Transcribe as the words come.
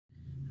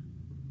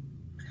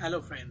Hello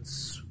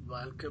friends,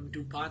 welcome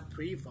to part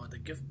 3 for the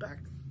gift bag.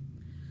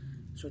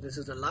 So this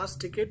is the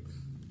last ticket,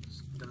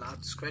 the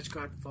last scratch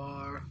card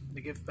for the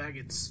gift bag.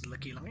 It's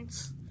lucky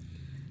lines.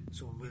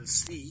 So we'll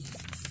see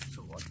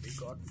what we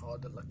got for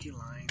the lucky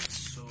lines.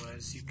 So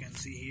as you can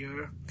see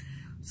here,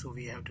 so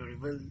we have to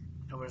reveal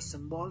our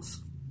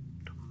symbols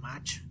to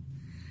match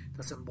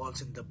the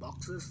symbols in the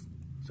boxes.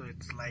 So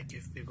it's like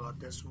if we got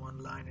this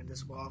one line in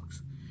this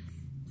box,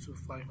 so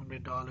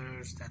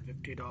 $500, then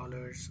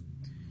 $50.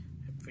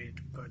 If we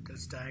got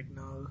this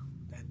diagonal,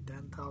 then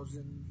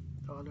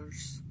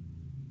 $10,000.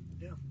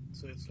 Yeah,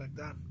 so it's like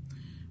that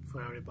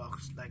for every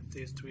box. Like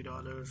this $3,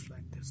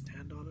 like this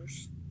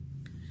 $10.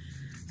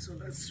 So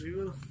let's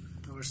reveal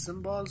our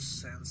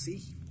symbols and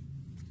see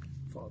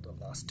for the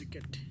last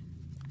ticket.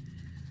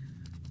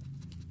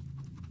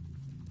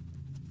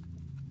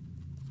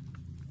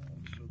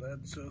 So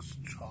that's a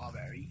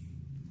strawberry.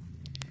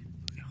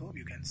 I hope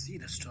you can see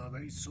the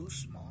strawberry. It's so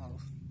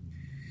small.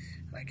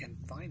 I can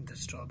find the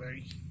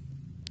strawberry.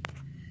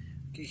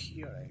 Okay,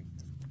 here I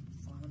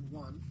found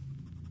one.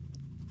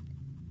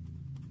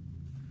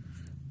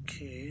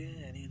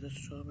 Okay, any other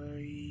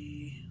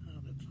strawberry?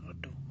 Oh, that's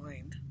hard to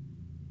find.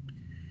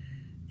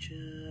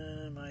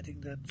 I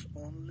think that's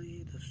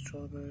only the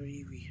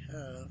strawberry we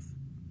have.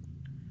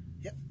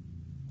 Yep,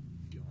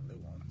 the only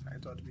one. I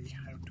thought we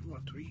have 2 or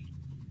 3.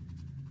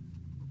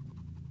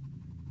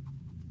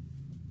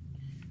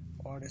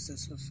 Or this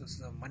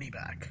is a money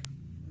bag.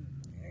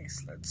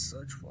 Yes, let's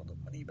search for the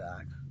money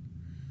bag.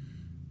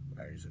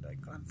 Where is it? I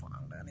can't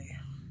find any.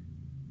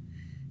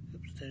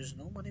 Oops, there is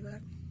no money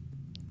bag.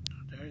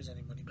 There is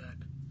any money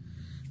bag.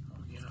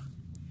 Oh yeah,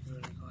 here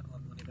we got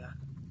one money bag.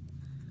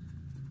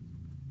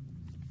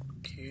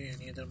 Okay,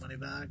 any other money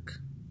bag?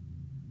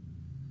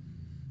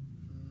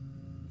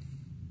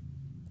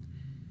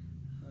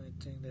 I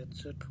think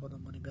that's it for the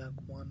money bag.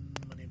 One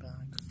money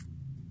bag.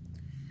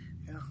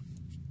 Yeah.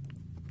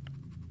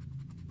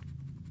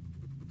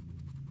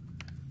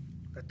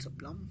 That's a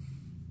plum.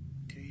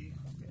 Okay,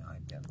 I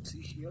can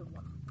see here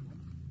one plum.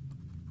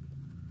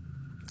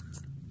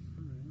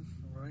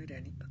 Right,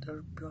 any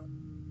other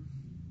plum?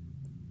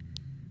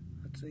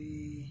 Let's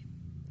see.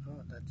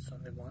 Oh, that's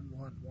only one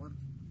from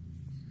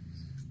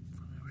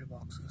every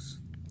boxes.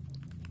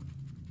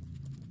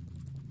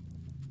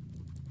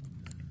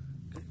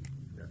 Okay,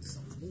 that's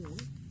some moon.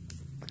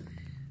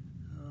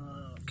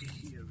 Okay,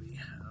 here we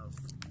have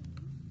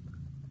moon.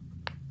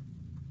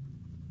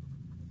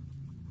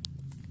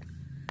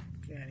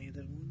 Okay, any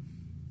other moon?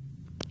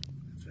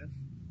 That's it.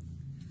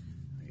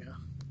 Yeah,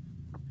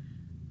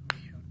 we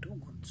have 2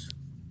 moons.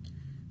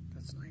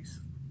 That's nice.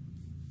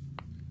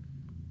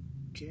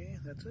 Okay,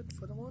 that's it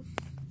for the moon.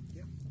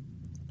 Yeah.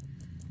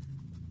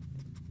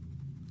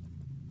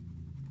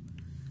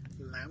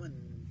 Lemon.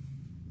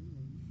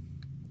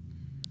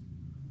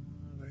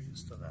 Where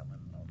is the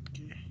lemon?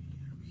 Okay,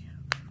 here we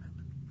have the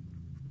lemon.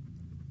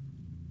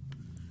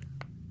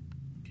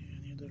 Okay,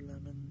 any other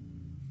lemon?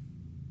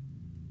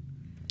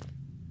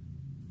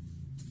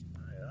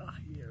 Yeah,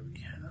 here we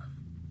have.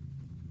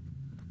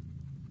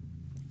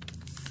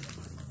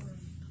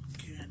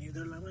 Okay, any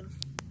other lemon?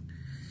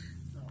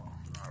 No,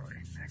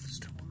 alright,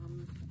 next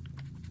one.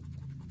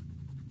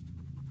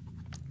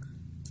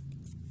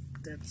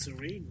 That's a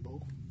rainbow.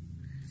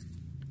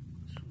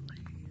 So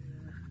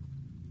here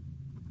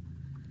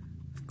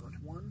I got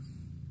one.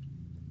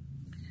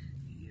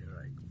 Here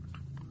I got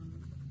one.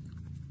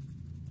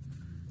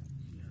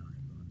 Here I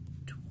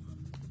got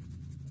one.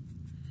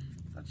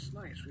 That's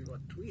nice. We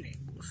got 3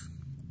 rainbows.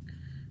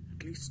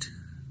 At least.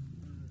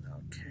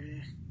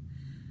 Okay.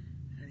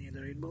 Any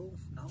other rainbow?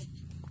 No.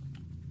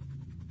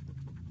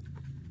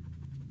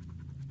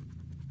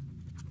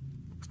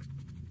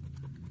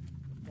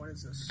 What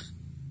is this?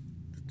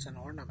 It's an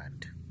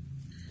ornament.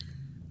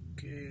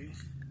 Okay,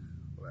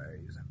 where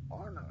is an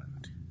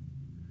ornament?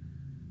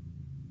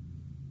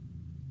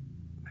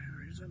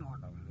 Where is an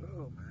ornament?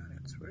 Oh man,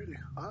 it's really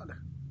hard.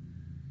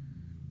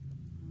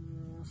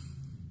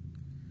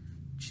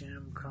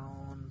 Gem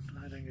crown.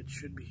 I think it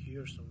should be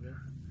here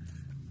somewhere.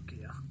 Okay,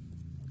 yeah.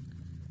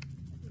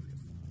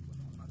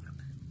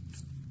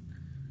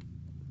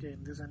 Okay,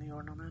 is there any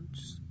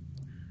ornaments?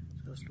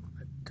 So let's look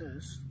at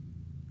this.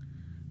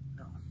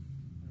 No.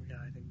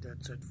 Yeah, I think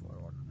that's it for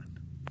ornament.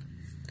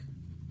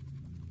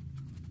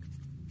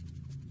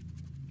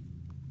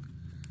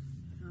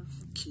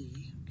 Key.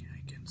 Okay,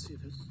 I can see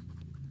this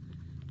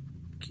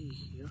key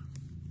here.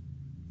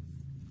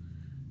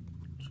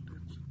 So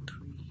that's a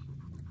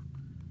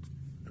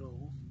 3-row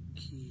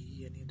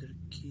key. Any other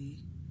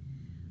key?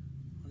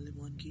 Only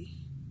one key.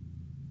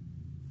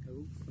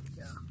 Oh,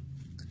 yeah.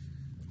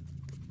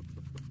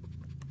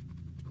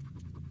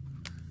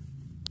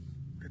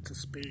 That's a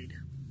spade.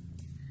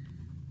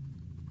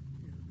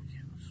 Here we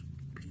have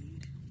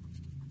spade.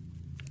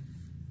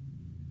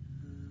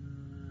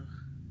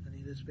 I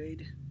need a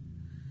spade.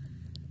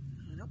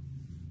 Nope.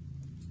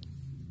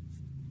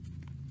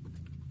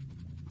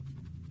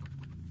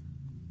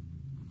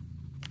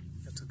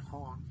 That's a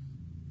horn.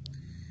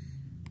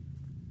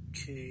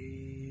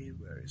 Okay,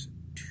 where is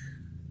it?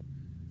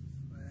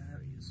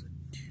 Where is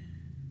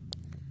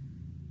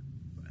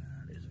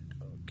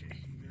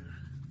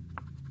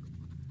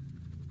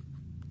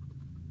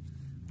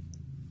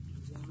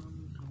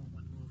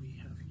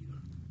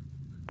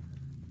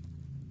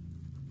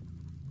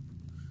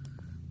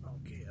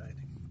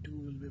 2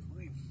 will be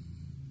fine.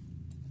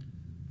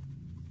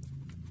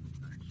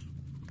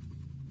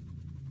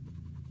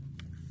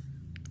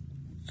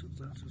 So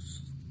that's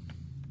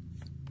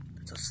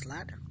a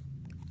slat. I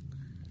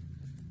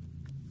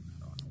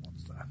don't know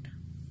what's that.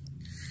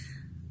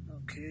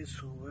 Okay,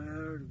 so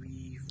where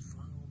we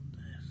found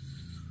this?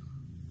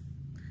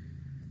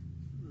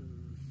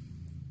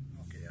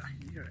 Okay, yeah,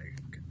 here I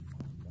can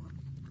find one.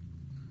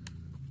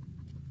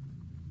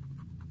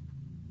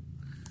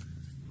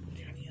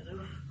 Any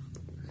other?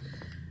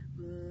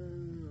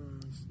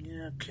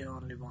 Yeah, okay,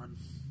 only one.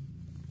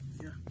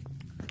 Yeah.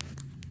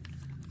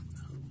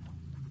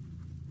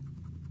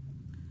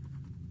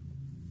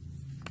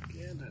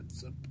 Okay,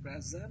 that's a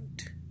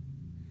present.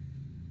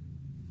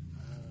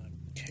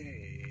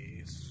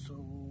 Okay, so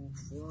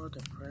for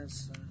the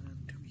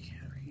present we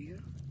have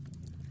here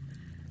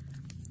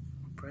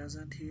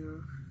present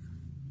here.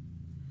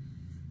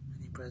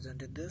 Any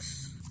present in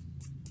this?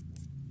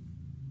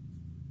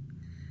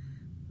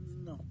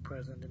 No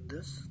present in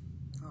this.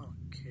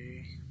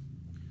 Okay,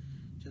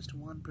 just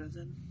one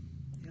present.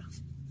 Yeah,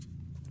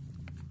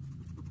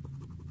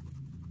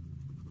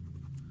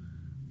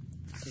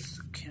 this is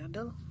a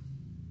candle.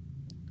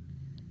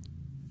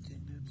 I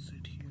think that's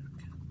it here,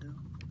 candle.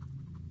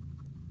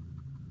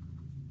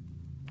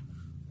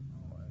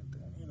 Alright,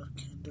 any other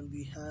candle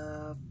we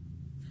have?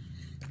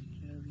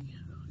 Here we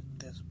have in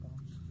this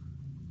box.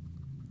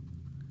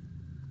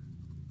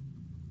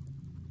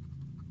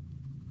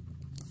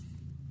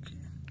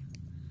 Okay.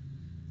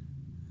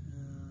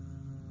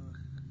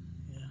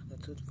 Yeah,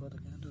 that's it for the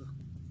candle.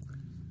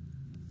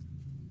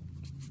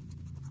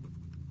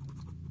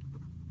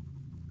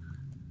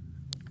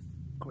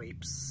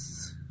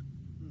 Grapes.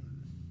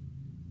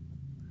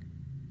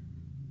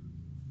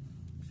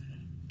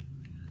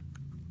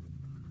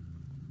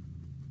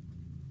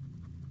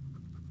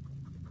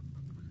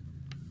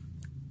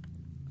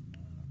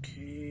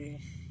 Okay,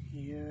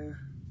 here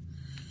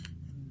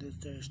in this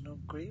there is no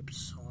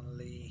grapes,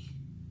 only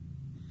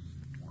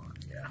one.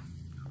 Yeah.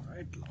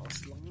 Alright,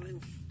 last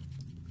line.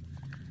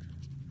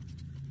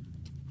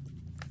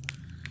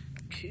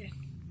 Okay,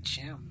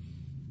 jam.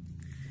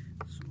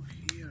 So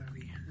here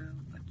we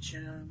have a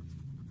jam.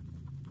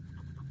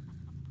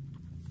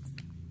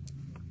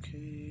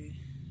 Okay,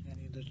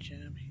 any other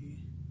jam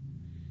here?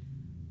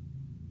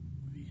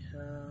 We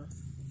have.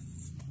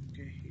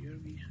 Okay, here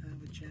we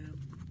have a jam.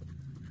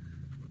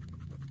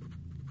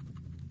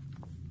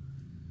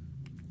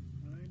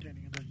 Alright,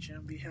 any other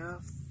jam we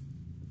have?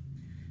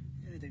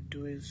 I think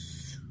 2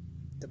 is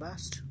the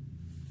best.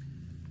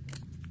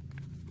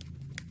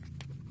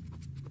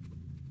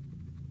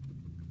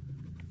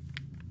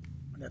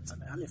 That's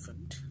an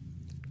elephant.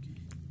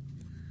 Okay.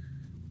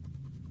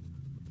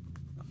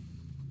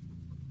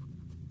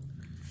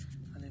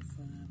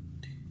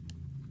 Elephant.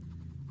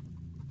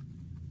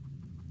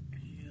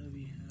 Here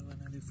we have an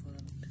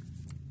elephant.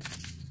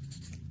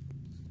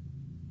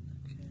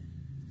 Okay.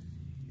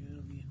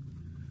 Here we have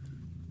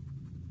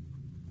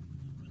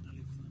an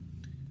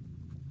elephant.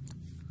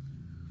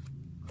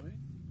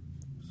 Alright.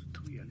 So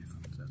 3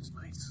 elephants. That's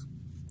nice.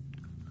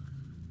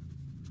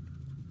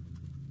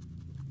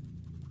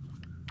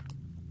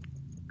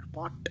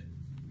 Pot.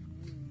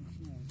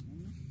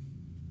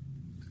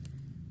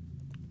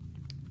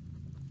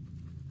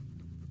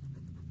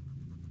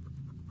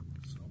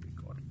 So we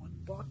got one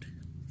pot.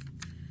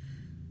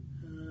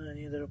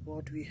 Any other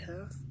pot we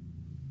have?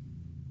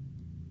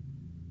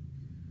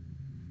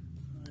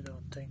 I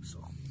don't think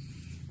so.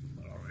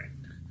 Alright.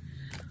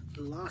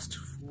 Last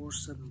 4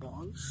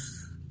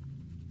 symbols.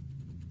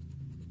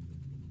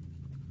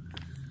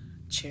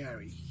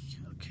 Cherry.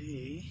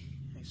 Okay.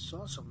 I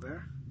saw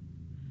somewhere.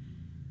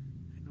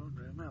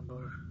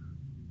 Remember,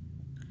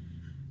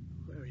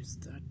 where is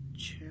that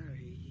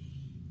cherry?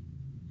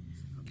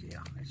 Okay,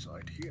 yeah, I saw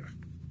it here.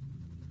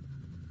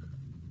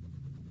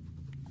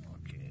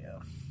 Okay, yeah,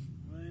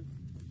 right,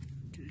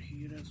 okay,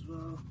 here as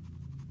well.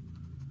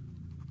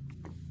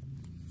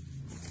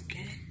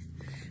 Okay,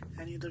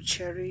 any other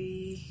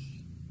cherry?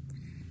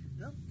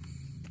 No,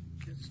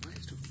 it's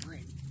nice to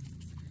find.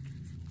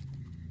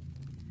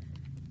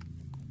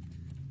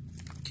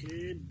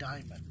 Okay,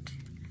 diamond.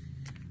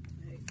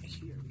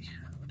 Here we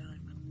have a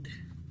diamond.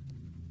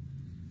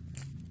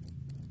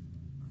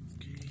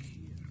 Okay,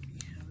 here we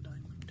have a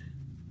diamond.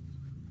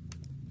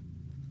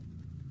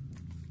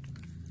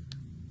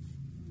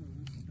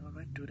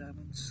 Alright, 2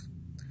 diamonds.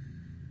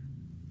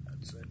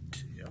 That's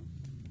it. Yep.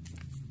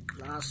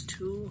 Last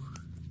 2.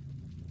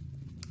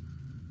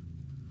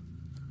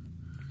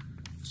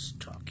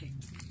 Stocking.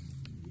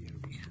 Here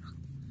we have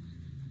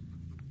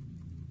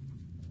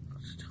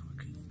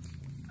stocking.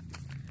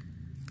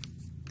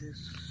 This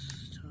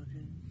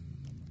stocking.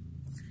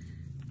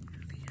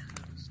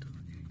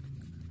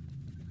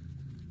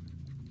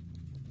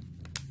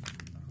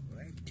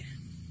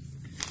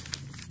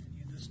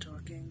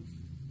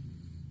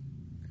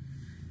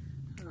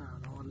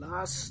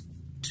 Last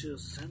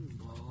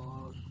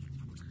symbol.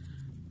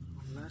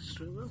 Last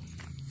symbol.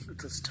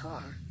 It's a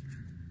star.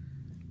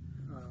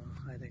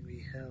 I think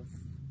we have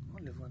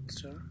only one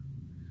star.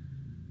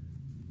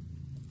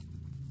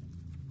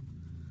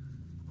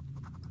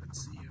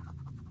 let's see here.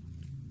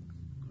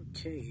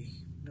 Okay,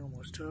 no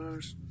more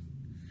stars.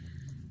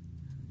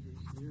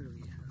 Here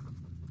we have.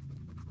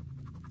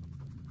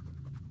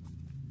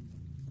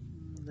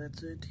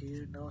 That's it.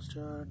 Here, no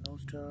star, no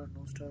star,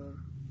 no star,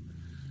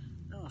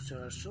 no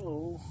star.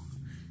 So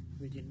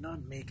we did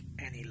not make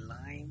any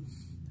line,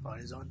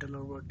 horizontal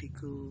or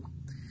vertical,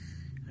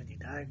 any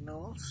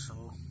diagonal.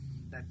 So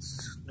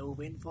that's no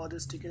win for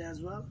this ticket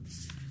as well.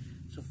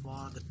 So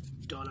for the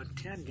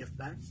 $10 gift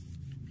bag,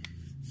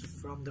 so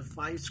from the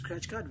 5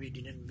 scratch card we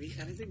didn't win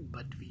anything,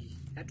 but we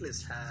at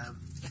least have,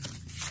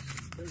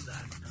 what is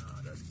that?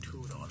 The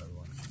 $2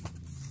 one.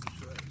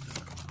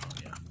 Oh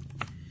yeah.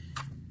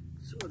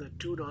 So the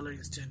 $2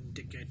 instant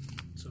ticket,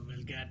 so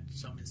we'll get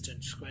some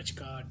instant scratch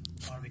card,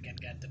 or we can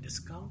get the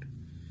discount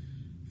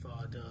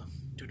for the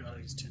 $2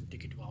 instant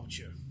ticket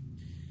voucher.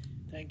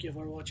 Thank you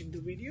for watching the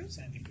videos,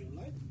 and if you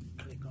like,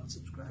 click on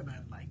subscribe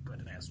and like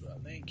button as well.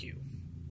 Thank you.